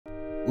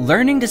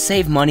Learning to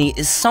save money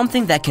is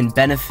something that can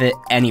benefit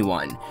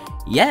anyone,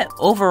 yet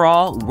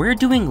overall, we're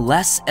doing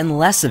less and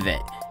less of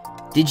it.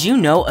 Did you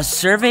know a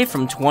survey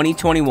from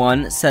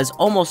 2021 says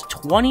almost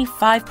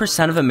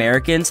 25% of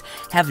Americans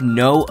have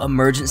no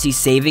emergency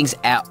savings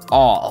at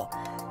all?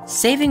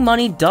 Saving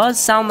money does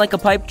sound like a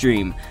pipe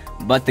dream,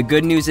 but the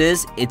good news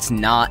is it's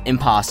not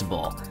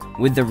impossible.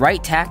 With the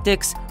right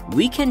tactics,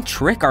 we can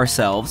trick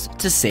ourselves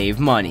to save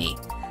money.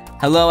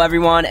 Hello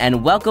everyone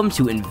and welcome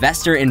to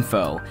Investor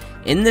Info.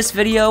 In this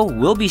video,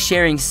 we'll be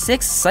sharing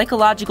 6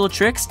 psychological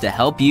tricks to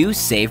help you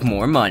save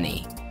more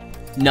money.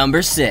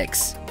 Number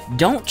 6.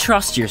 Don't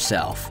trust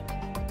yourself.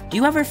 Do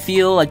you ever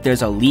feel like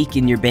there's a leak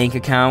in your bank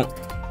account?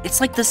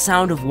 It's like the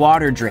sound of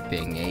water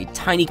dripping, a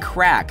tiny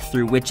crack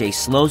through which a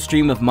slow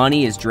stream of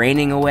money is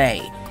draining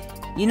away.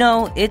 You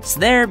know, it's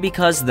there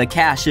because the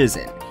cash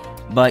isn't,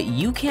 but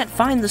you can't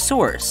find the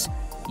source.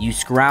 You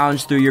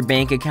scrounge through your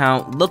bank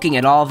account, looking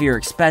at all of your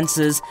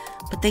expenses,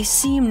 but they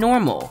seem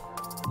normal.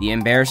 The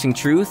embarrassing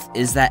truth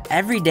is that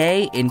every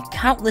day, in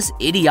countless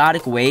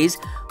idiotic ways,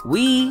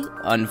 we,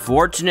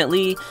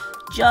 unfortunately,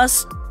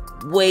 just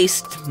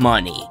waste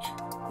money.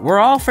 We're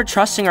all for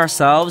trusting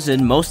ourselves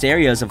in most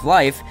areas of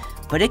life,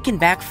 but it can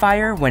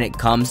backfire when it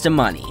comes to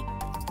money.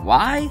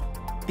 Why?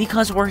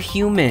 Because we're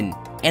human,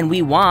 and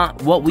we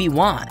want what we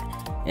want.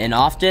 And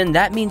often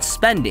that means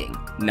spending,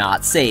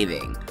 not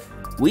saving.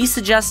 We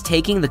suggest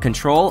taking the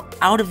control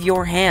out of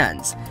your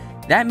hands.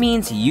 That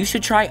means you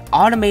should try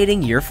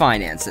automating your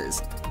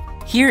finances.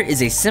 Here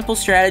is a simple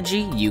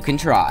strategy you can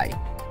try.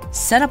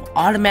 Set up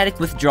automatic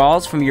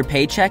withdrawals from your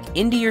paycheck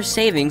into your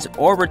savings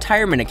or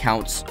retirement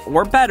accounts,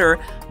 or better,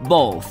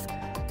 both.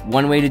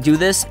 One way to do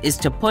this is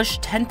to push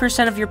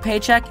 10% of your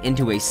paycheck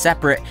into a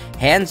separate,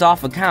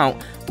 hands-off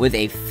account with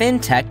a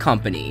fintech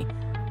company,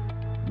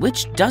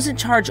 which doesn't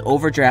charge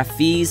overdraft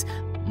fees,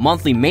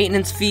 monthly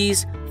maintenance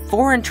fees,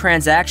 foreign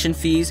transaction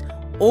fees,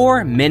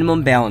 or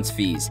minimum balance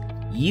fees.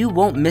 You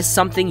won't miss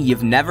something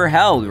you've never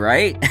held,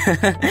 right?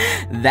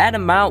 That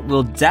amount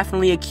will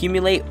definitely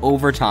accumulate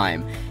over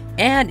time,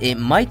 and it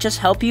might just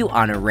help you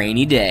on a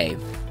rainy day.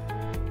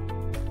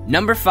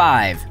 Number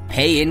 5.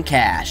 Pay in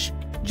cash.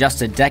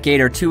 Just a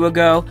decade or two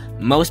ago,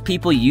 most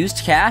people used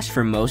cash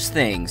for most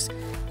things.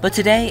 But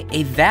today,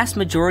 a vast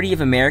majority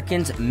of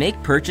Americans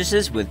make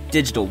purchases with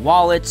digital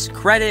wallets,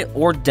 credit,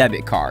 or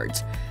debit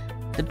cards.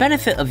 The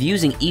benefit of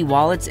using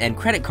e-wallets and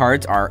credit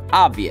cards are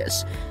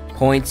obvious.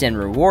 Points and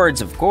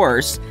rewards, of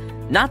course.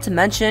 Not to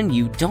mention,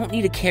 you don't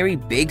need to carry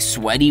big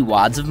sweaty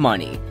wads of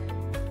money.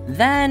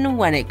 Then,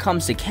 when it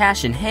comes to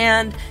cash in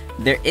hand,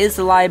 there is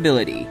the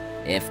liability.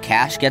 If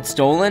cash gets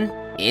stolen,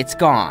 it's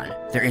gone.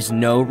 There is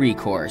no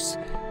recourse.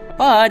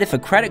 But if a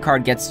credit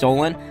card gets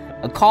stolen,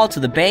 a call to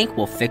the bank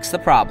will fix the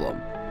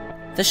problem.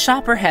 The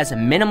shopper has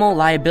minimal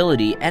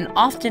liability and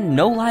often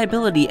no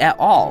liability at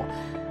all.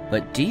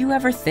 But do you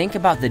ever think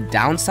about the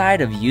downside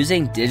of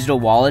using digital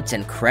wallets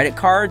and credit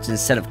cards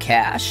instead of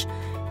cash?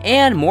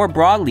 And more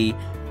broadly,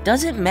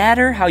 does it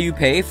matter how you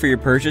pay for your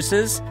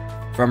purchases?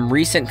 From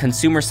recent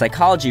consumer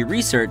psychology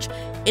research,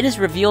 it is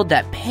revealed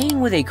that paying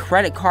with a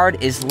credit card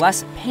is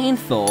less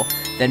painful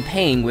than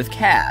paying with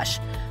cash.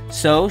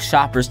 So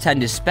shoppers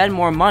tend to spend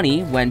more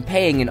money when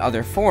paying in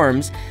other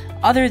forms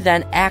other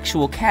than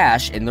actual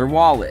cash in their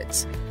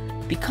wallets.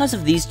 Because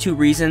of these two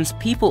reasons,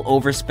 people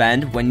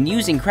overspend when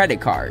using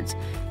credit cards.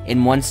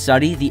 In one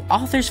study, the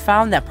authors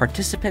found that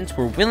participants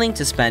were willing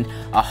to spend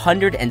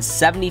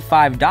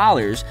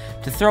 $175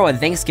 to throw a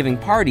Thanksgiving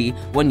party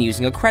when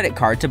using a credit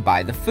card to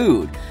buy the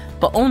food,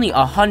 but only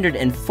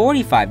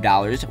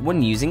 $145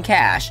 when using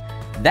cash.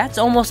 That's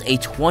almost a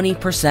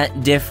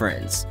 20%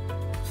 difference.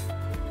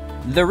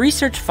 The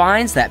research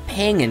finds that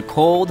paying in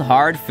cold,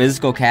 hard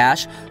physical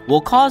cash will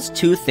cause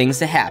two things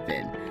to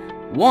happen.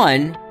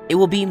 1, it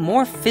will be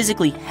more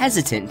physically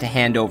hesitant to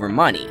hand over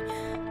money.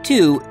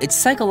 2, it's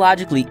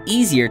psychologically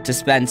easier to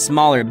spend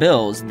smaller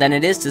bills than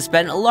it is to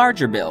spend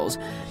larger bills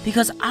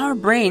because our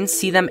brains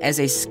see them as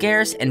a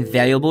scarce and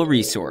valuable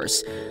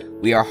resource.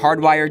 We are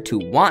hardwired to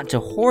want to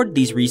hoard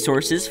these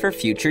resources for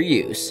future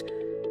use.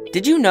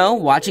 Did you know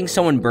watching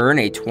someone burn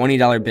a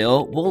 $20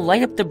 bill will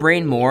light up the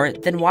brain more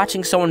than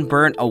watching someone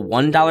burn a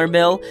 $1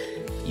 bill?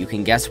 You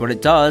can guess what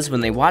it does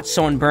when they watch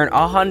someone burn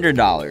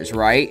 $100,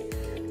 right?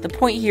 The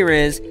point here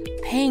is,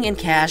 paying in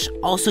cash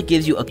also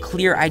gives you a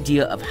clear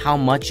idea of how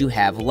much you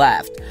have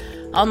left.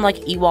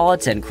 Unlike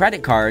e-wallets and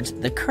credit cards,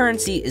 the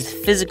currency is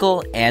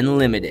physical and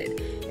limited,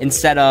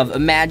 instead of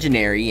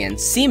imaginary and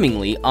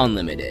seemingly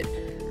unlimited.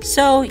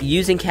 So,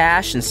 using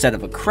cash instead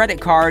of a credit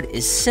card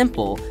is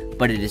simple,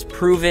 but it is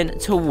proven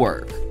to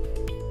work.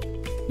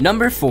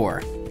 Number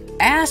 4.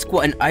 Ask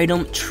what an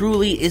item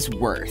truly is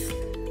worth.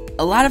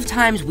 A lot of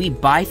times we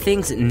buy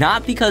things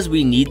not because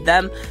we need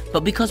them,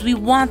 but because we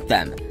want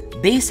them,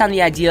 based on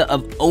the idea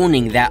of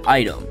owning that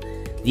item,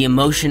 the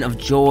emotion of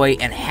joy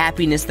and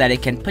happiness that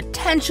it can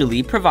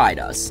potentially provide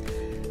us.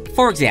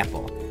 For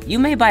example, you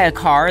may buy a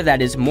car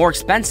that is more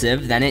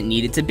expensive than it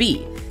needed to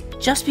be,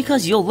 just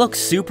because you'll look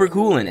super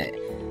cool in it.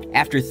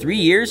 After 3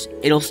 years,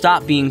 it'll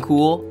stop being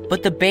cool,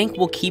 but the bank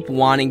will keep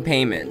wanting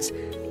payments.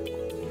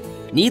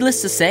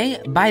 Needless to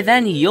say, by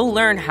then you'll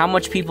learn how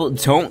much people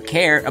don't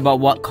care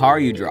about what car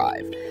you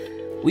drive.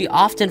 We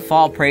often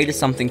fall prey to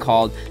something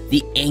called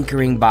the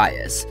anchoring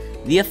bias,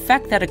 the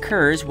effect that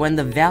occurs when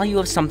the value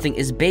of something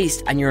is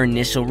based on your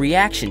initial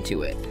reaction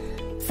to it.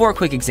 For a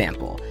quick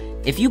example,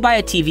 if you buy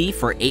a TV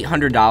for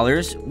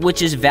 $800,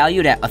 which is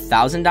valued at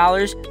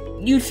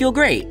 $1,000, you'd feel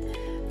great.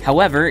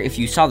 However, if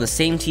you saw the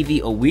same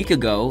TV a week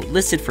ago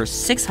listed for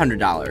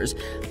 $600,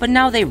 but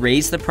now they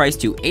raised the price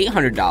to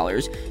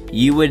 $800,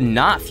 you would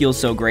not feel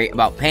so great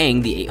about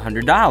paying the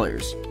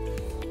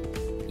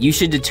 $800. You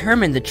should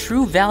determine the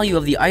true value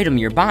of the item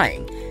you're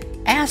buying.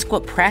 Ask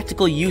what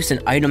practical use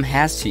an item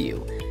has to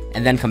you,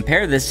 and then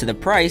compare this to the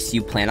price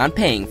you plan on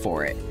paying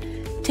for it.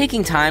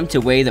 Taking time to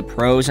weigh the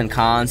pros and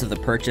cons of the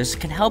purchase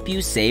can help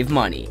you save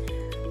money.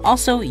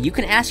 Also, you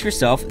can ask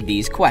yourself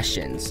these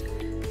questions.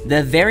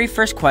 The very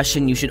first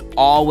question you should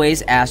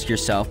always ask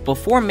yourself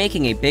before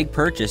making a big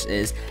purchase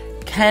is,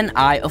 can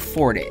I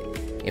afford it?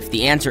 If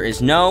the answer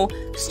is no,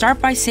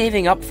 start by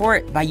saving up for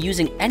it by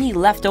using any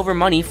leftover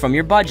money from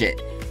your budget.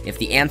 If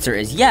the answer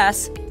is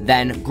yes,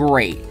 then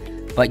great.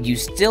 But you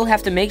still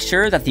have to make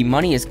sure that the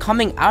money is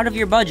coming out of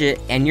your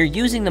budget and you're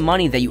using the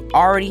money that you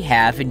already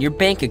have in your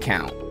bank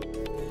account.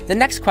 The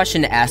next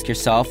question to ask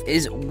yourself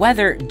is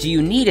whether do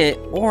you need it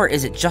or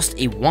is it just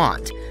a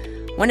want?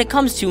 When it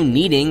comes to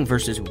needing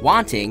versus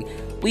wanting,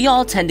 we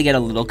all tend to get a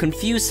little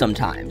confused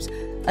sometimes,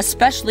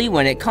 especially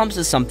when it comes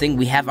to something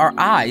we have our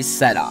eyes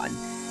set on.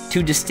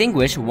 To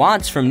distinguish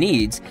wants from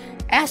needs,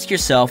 ask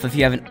yourself if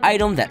you have an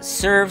item that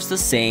serves the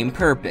same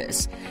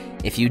purpose.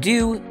 If you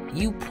do,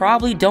 you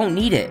probably don't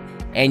need it,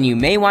 and you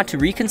may want to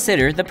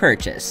reconsider the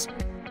purchase.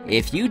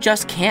 If you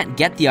just can't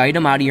get the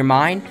item out of your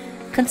mind,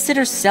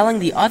 consider selling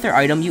the other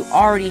item you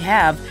already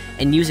have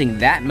and using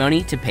that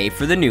money to pay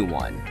for the new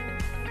one.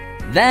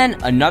 Then,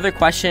 another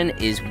question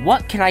is,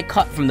 what can I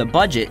cut from the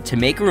budget to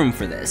make room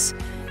for this?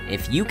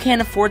 If you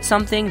can't afford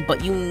something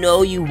but you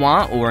know you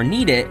want or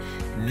need it,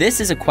 this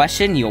is a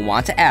question you'll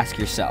want to ask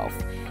yourself.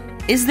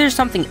 Is there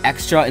something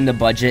extra in the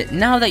budget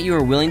now that you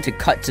are willing to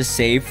cut to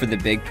save for the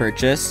big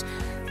purchase?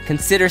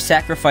 Consider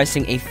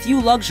sacrificing a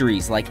few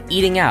luxuries like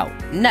eating out,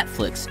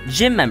 Netflix,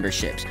 gym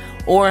memberships,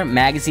 or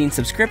magazine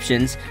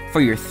subscriptions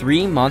for your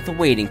 3-month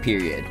waiting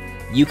period.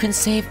 You can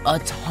save a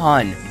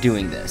ton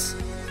doing this.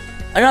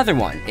 Another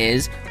one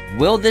is,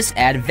 will this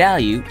add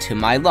value to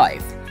my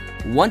life?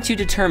 Once you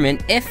determine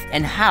if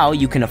and how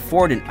you can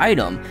afford an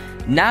item,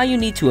 now you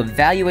need to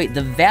evaluate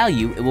the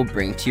value it will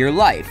bring to your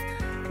life.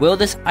 Will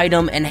this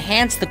item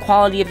enhance the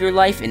quality of your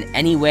life in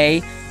any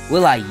way?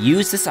 Will I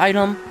use this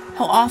item?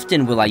 How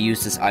often will I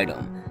use this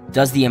item?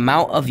 Does the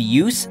amount of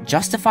use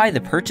justify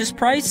the purchase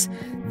price?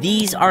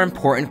 These are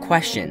important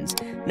questions.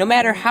 No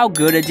matter how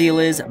good a deal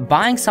is,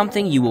 buying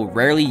something you will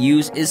rarely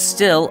use is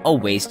still a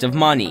waste of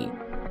money.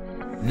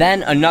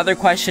 Then another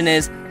question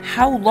is,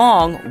 how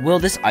long will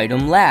this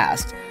item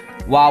last?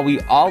 While we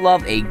all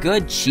love a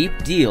good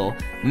cheap deal,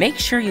 make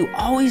sure you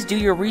always do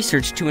your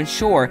research to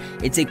ensure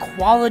it's a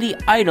quality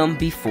item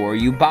before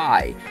you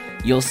buy.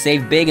 You'll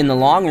save big in the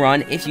long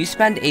run if you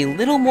spend a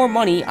little more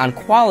money on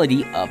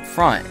quality up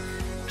front.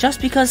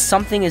 Just because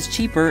something is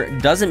cheaper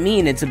doesn't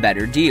mean it's a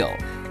better deal.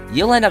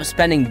 You'll end up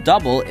spending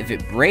double if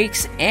it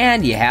breaks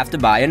and you have to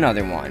buy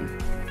another one.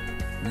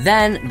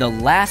 Then, the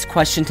last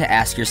question to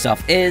ask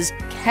yourself is,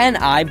 can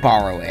I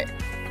borrow it?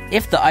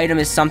 If the item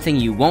is something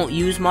you won't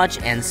use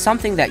much and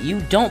something that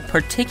you don't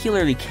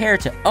particularly care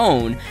to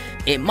own,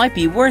 it might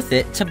be worth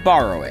it to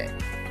borrow it.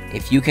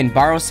 If you can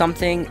borrow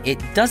something,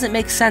 it doesn't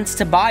make sense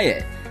to buy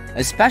it,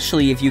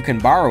 especially if you can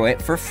borrow it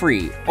for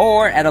free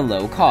or at a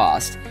low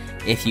cost.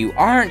 If you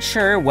aren't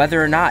sure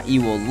whether or not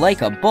you will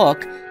like a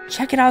book,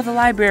 check it out at the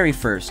library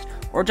first,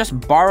 or just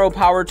borrow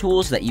power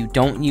tools that you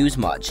don't use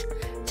much.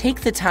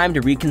 Take the time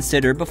to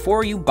reconsider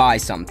before you buy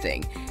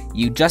something.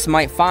 You just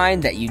might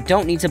find that you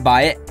don't need to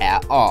buy it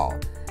at all.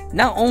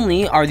 Not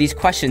only are these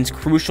questions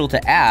crucial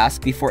to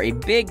ask before a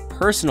big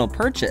personal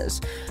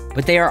purchase,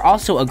 but they are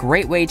also a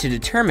great way to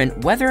determine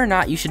whether or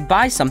not you should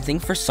buy something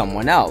for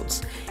someone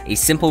else. A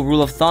simple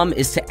rule of thumb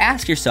is to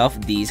ask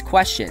yourself these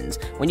questions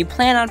when you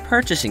plan on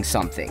purchasing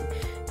something.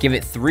 Give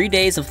it 3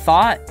 days of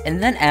thought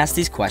and then ask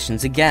these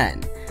questions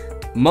again.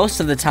 Most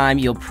of the time,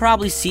 you'll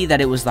probably see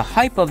that it was the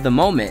hype of the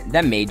moment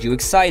that made you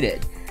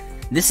excited.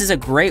 This is a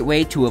great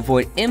way to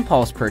avoid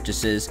impulse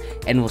purchases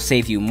and will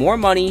save you more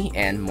money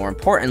and, more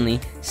importantly,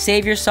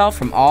 save yourself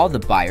from all the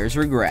buyer's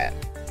regret.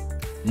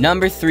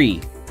 Number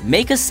 3,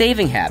 make a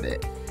saving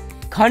habit.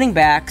 Cutting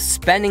back,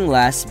 spending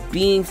less,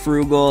 being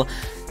frugal,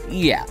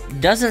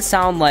 doesn't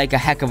sound like a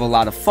heck of a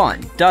lot of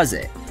fun, does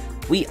it?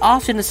 We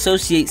often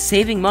associate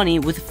saving money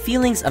with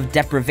feelings of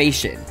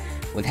deprivation,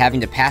 with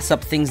having to pass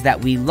up things that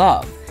we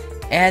love,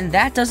 and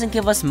that doesn't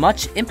give us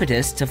much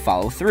impetus to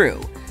follow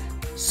through.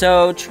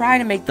 So try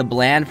to make the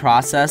bland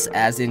process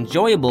as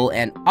enjoyable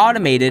and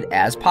automated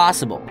as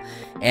possible,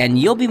 and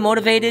you'll be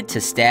motivated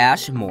to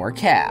stash more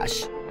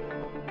cash.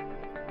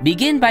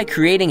 Begin by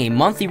creating a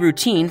monthly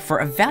routine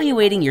for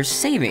evaluating your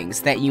savings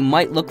that you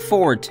might look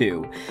forward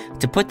to.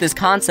 To put this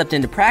concept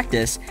into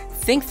practice,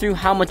 Think through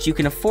how much you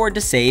can afford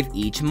to save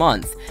each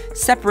month.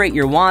 Separate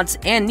your wants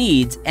and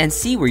needs and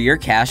see where your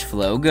cash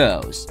flow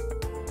goes.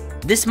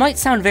 This might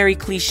sound very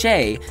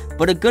cliche,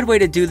 but a good way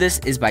to do this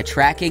is by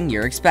tracking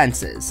your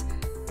expenses.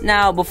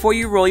 Now, before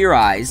you roll your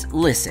eyes,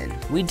 listen,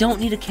 we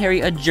don't need to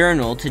carry a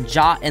journal to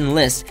jot and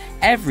list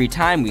every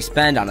time we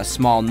spend on a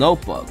small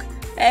notebook.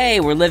 Hey,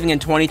 we're living in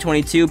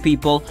 2022,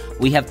 people.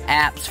 We have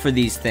apps for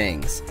these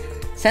things.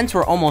 Since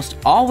we're almost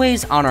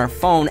always on our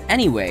phone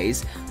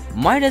anyways,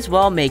 might as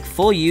well make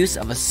full use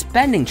of a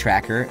spending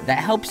tracker that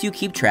helps you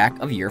keep track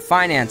of your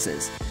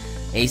finances.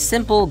 A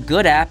simple,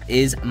 good app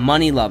is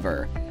Money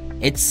Lover.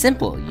 It's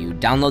simple. You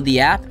download the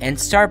app and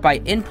start by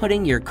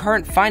inputting your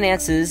current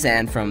finances,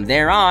 and from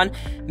there on,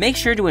 make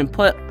sure to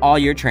input all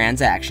your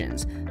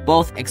transactions,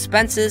 both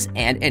expenses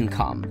and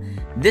income.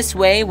 This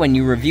way, when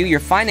you review your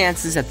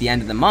finances at the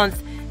end of the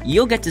month,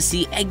 you'll get to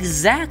see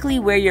exactly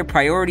where your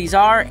priorities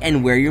are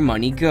and where your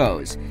money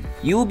goes.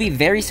 You will be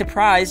very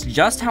surprised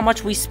just how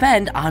much we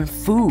spend on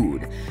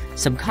food.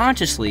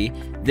 Subconsciously,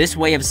 this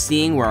way of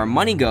seeing where our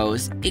money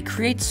goes, it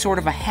creates sort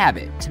of a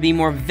habit to be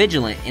more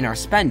vigilant in our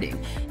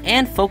spending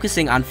and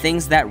focusing on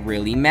things that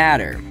really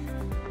matter.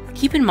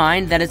 Keep in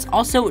mind that it's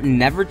also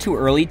never too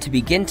early to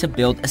begin to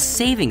build a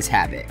savings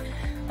habit.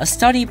 A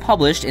study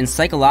published in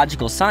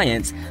Psychological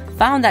Science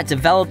found that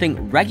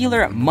developing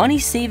regular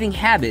money-saving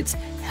habits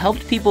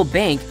helped people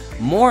bank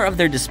more of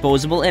their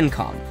disposable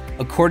income.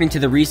 According to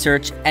the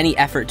research, any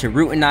effort to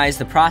routinize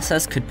the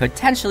process could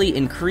potentially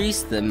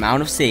increase the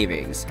amount of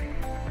savings.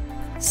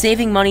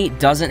 Saving money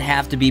doesn't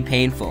have to be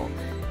painful.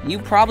 You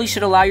probably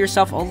should allow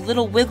yourself a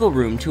little wiggle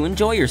room to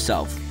enjoy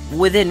yourself,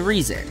 within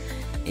reason.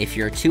 If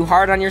you're too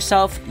hard on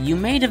yourself, you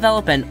may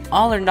develop an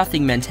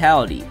all-or-nothing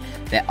mentality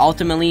that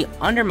ultimately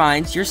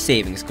undermines your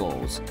savings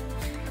goals.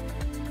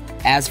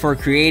 As for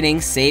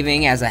creating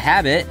saving as a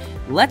habit,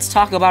 let's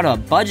talk about a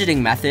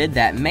budgeting method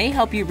that may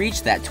help you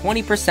reach that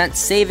 20%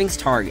 savings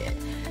target.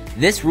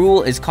 This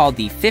rule is called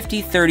the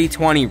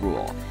 50-30-20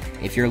 rule.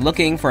 If you're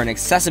looking for an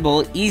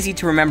accessible,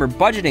 easy-to-remember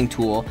budgeting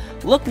tool,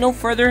 look no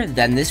further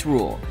than this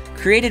rule,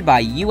 created by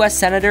U.S.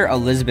 Senator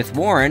Elizabeth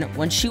Warren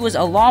when she was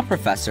a law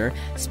professor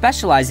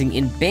specializing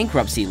in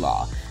bankruptcy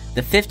law.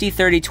 The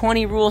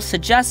 50-30-20 rule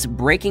suggests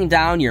breaking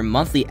down your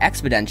monthly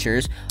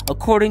expenditures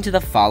according to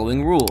the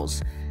following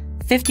rules.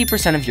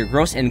 50% of your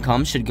gross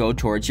income should go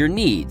towards your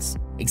needs.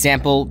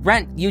 Example,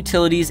 rent,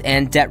 utilities,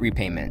 and debt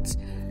repayments.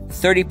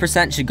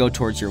 30% should go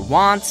towards your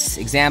wants.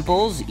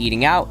 Examples,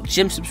 eating out,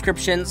 gym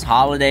subscriptions,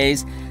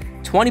 holidays.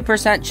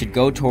 20% should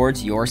go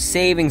towards your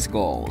savings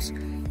goals.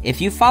 If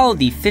you follow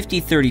the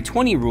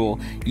 50-30-20 rule,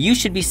 you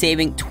should be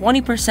saving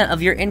 20%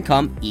 of your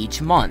income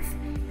each month.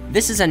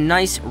 This is a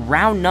nice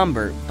round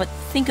number, but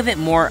think of it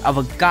more of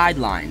a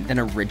guideline than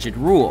a rigid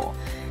rule.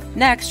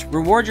 Next,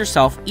 reward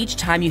yourself each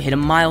time you hit a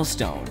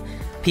milestone.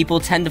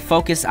 People tend to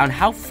focus on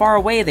how far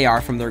away they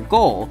are from their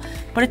goal,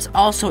 but it's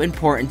also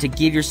important to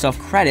give yourself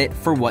credit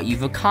for what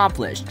you've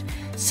accomplished.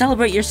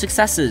 Celebrate your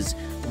successes,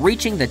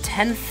 reaching the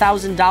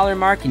 $10,000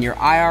 mark in your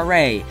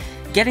IRA,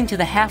 getting to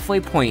the halfway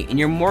point in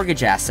your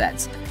mortgage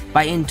assets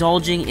by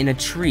indulging in a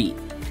treat.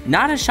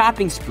 Not a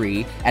shopping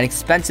spree at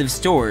expensive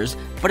stores,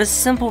 but a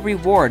simple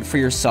reward for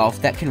yourself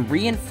that can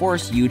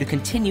reinforce you to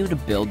continue to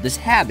build this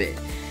habit.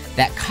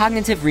 That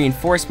cognitive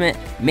reinforcement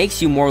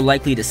makes you more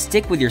likely to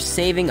stick with your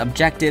saving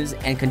objectives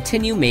and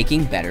continue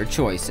making better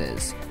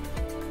choices.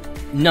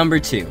 Number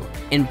 2,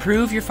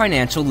 improve your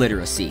financial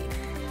literacy.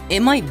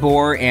 It might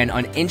bore and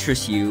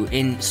uninterest you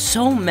in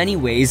so many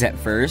ways at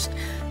first,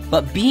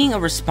 but being a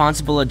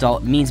responsible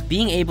adult means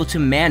being able to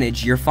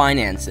manage your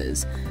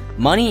finances.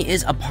 Money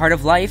is a part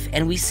of life,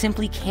 and we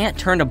simply can't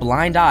turn a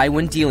blind eye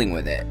when dealing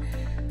with it.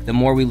 The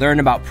more we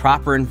learn about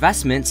proper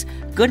investments,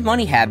 good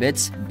money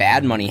habits,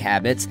 bad money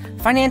habits,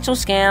 financial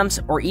scams,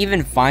 or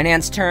even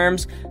finance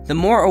terms, the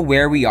more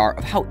aware we are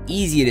of how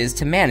easy it is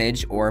to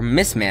manage or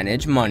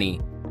mismanage money.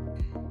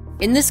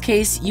 In this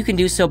case, you can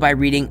do so by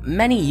reading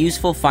many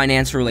useful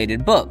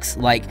finance-related books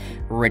like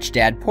Rich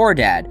Dad, Poor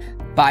Dad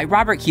by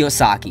Robert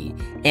Kiyosaki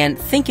and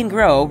Think and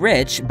Grow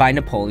Rich by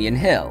Napoleon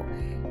Hill.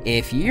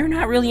 If you're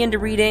not really into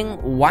reading,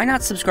 why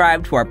not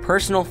subscribe to our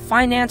personal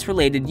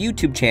finance-related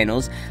YouTube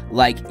channels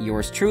like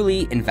yours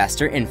truly,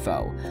 Investor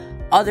Info.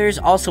 Others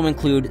also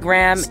include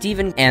Graham,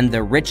 Stephen, and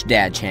the Rich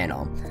Dad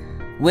channel.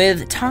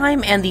 With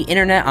time and the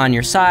internet on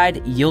your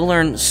side, you'll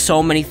learn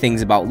so many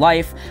things about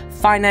life,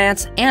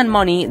 finance, and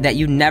money that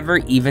you never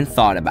even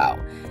thought about.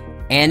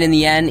 And in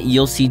the end,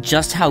 you'll see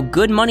just how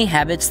good money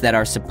habits that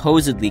are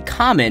supposedly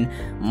common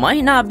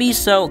might not be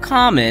so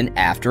common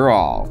after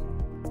all.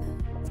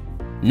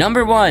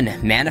 Number 1,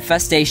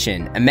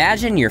 manifestation.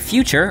 Imagine your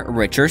future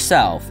richer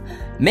self.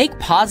 Make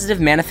positive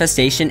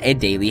manifestation a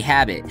daily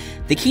habit.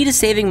 The key to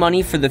saving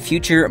money for the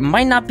future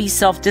might not be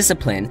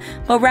self-discipline,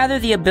 but rather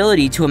the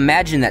ability to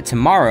imagine that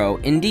tomorrow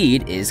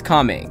indeed is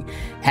coming.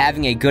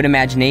 Having a good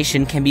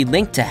imagination can be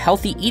linked to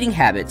healthy eating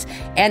habits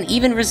and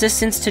even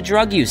resistance to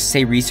drug use,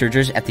 say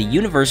researchers at the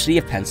University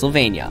of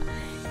Pennsylvania.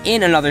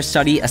 In another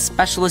study, a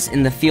specialist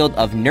in the field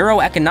of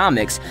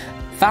neuroeconomics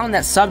found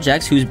that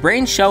subjects whose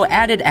brains show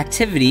added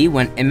activity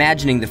when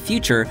imagining the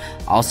future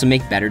also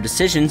make better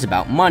decisions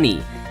about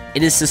money.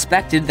 It is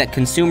suspected that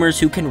consumers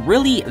who can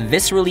really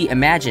viscerally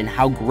imagine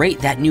how great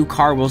that new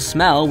car will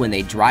smell when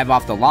they drive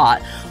off the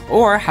lot,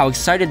 or how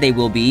excited they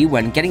will be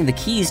when getting the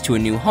keys to a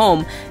new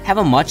home, have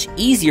a much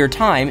easier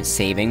time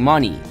saving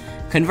money.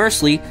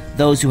 Conversely,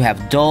 those who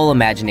have dull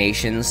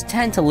imaginations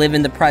tend to live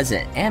in the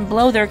present and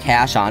blow their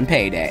cash on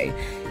payday.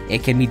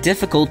 It can be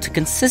difficult to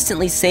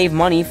consistently save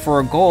money for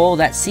a goal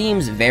that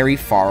seems very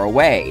far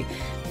away.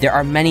 There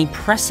are many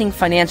pressing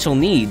financial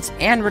needs,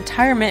 and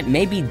retirement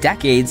may be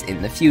decades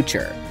in the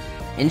future.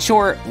 In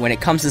short, when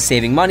it comes to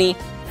saving money,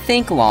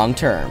 think long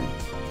term.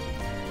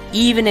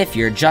 Even if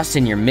you're just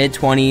in your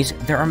mid-20s,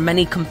 there are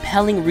many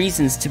compelling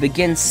reasons to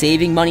begin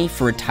saving money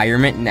for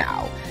retirement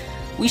now.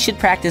 We should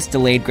practice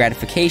delayed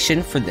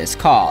gratification for this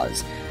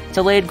cause.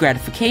 Delayed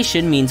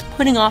gratification means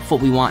putting off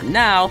what we want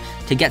now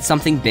to get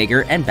something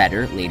bigger and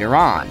better later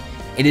on.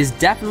 It is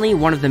definitely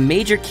one of the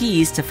major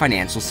keys to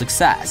financial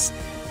success.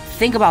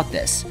 Think about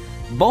this.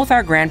 Both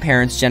our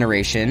grandparents'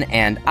 generation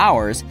and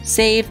ours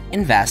save,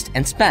 invest,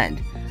 and spend.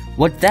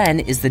 What then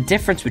is the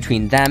difference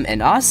between them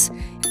and us?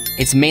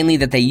 It's mainly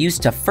that they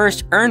used to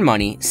first earn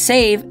money,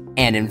 save,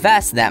 and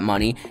invest that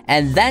money,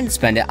 and then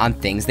spend it on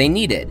things they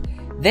needed.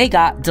 They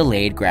got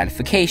delayed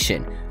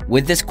gratification,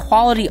 with this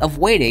quality of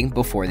waiting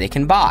before they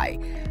can buy.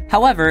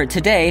 However,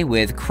 today,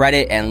 with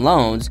credit and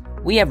loans,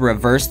 we have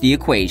reversed the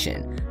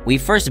equation. We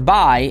first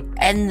buy,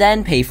 and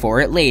then pay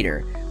for it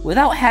later,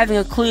 without having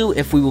a clue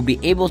if we will be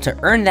able to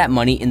earn that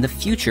money in the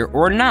future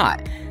or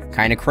not.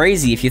 Kinda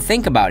crazy if you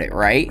think about it,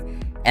 right?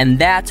 And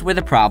that's where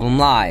the problem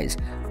lies.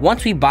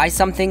 Once we buy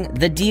something,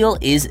 the deal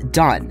is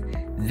done.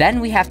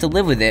 Then we have to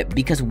live with it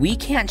because we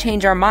can't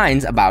change our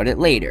minds about it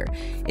later.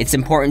 It's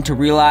important to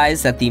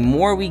realize that the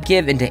more we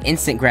give into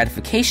instant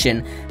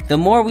gratification, the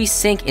more we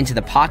sink into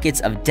the pockets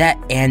of debt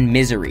and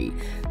misery.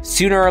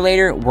 Sooner or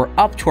later, we're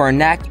up to our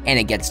neck and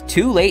it gets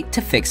too late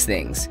to fix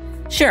things.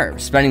 Sure,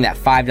 spending that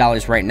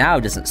 $5 right now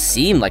doesn't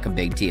seem like a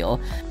big deal,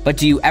 but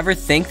do you ever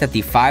think that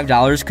the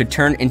 $5 could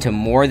turn into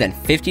more than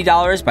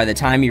 $50 by the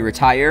time you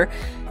retire?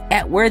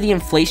 At where the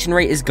inflation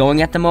rate is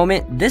going at the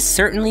moment, this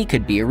certainly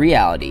could be a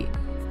reality.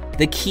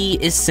 The key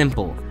is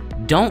simple.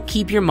 Don't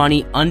keep your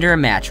money under a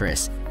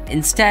mattress.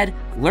 Instead,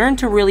 learn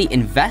to really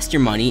invest your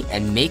money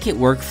and make it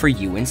work for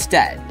you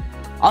instead.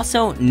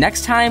 Also,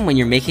 next time when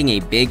you're making a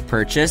big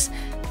purchase,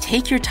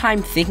 take your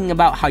time thinking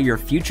about how your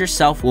future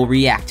self will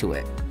react to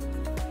it.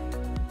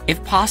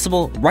 If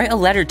possible, write a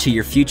letter to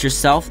your future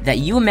self that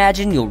you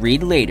imagine you'll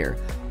read later.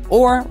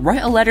 Or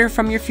write a letter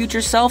from your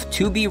future self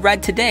to be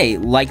read today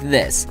like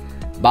this.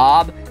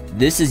 Bob,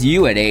 this is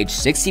you at age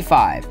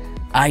 65.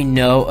 I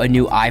know a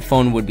new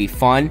iPhone would be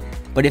fun,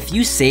 but if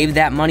you saved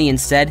that money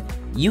instead,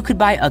 you could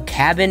buy a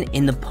cabin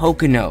in the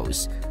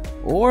Poconos,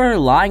 or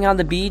lying on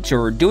the beach,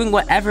 or doing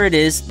whatever it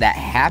is that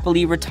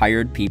happily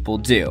retired people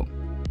do.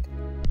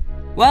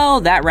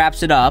 Well, that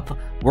wraps it up.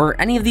 Were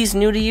any of these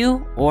new to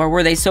you, or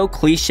were they so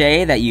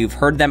cliche that you've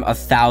heard them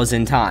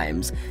 1,000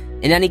 times?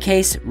 In any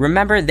case,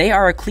 remember they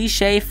are a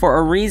cliche for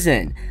a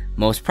reason,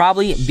 most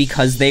probably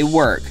because they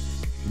work.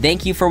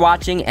 Thank you for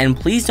watching, and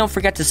please don't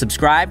forget to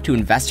subscribe to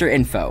Investor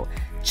Info.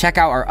 Check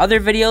out our other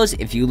videos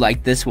if you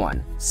liked this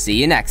one. See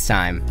you next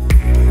time.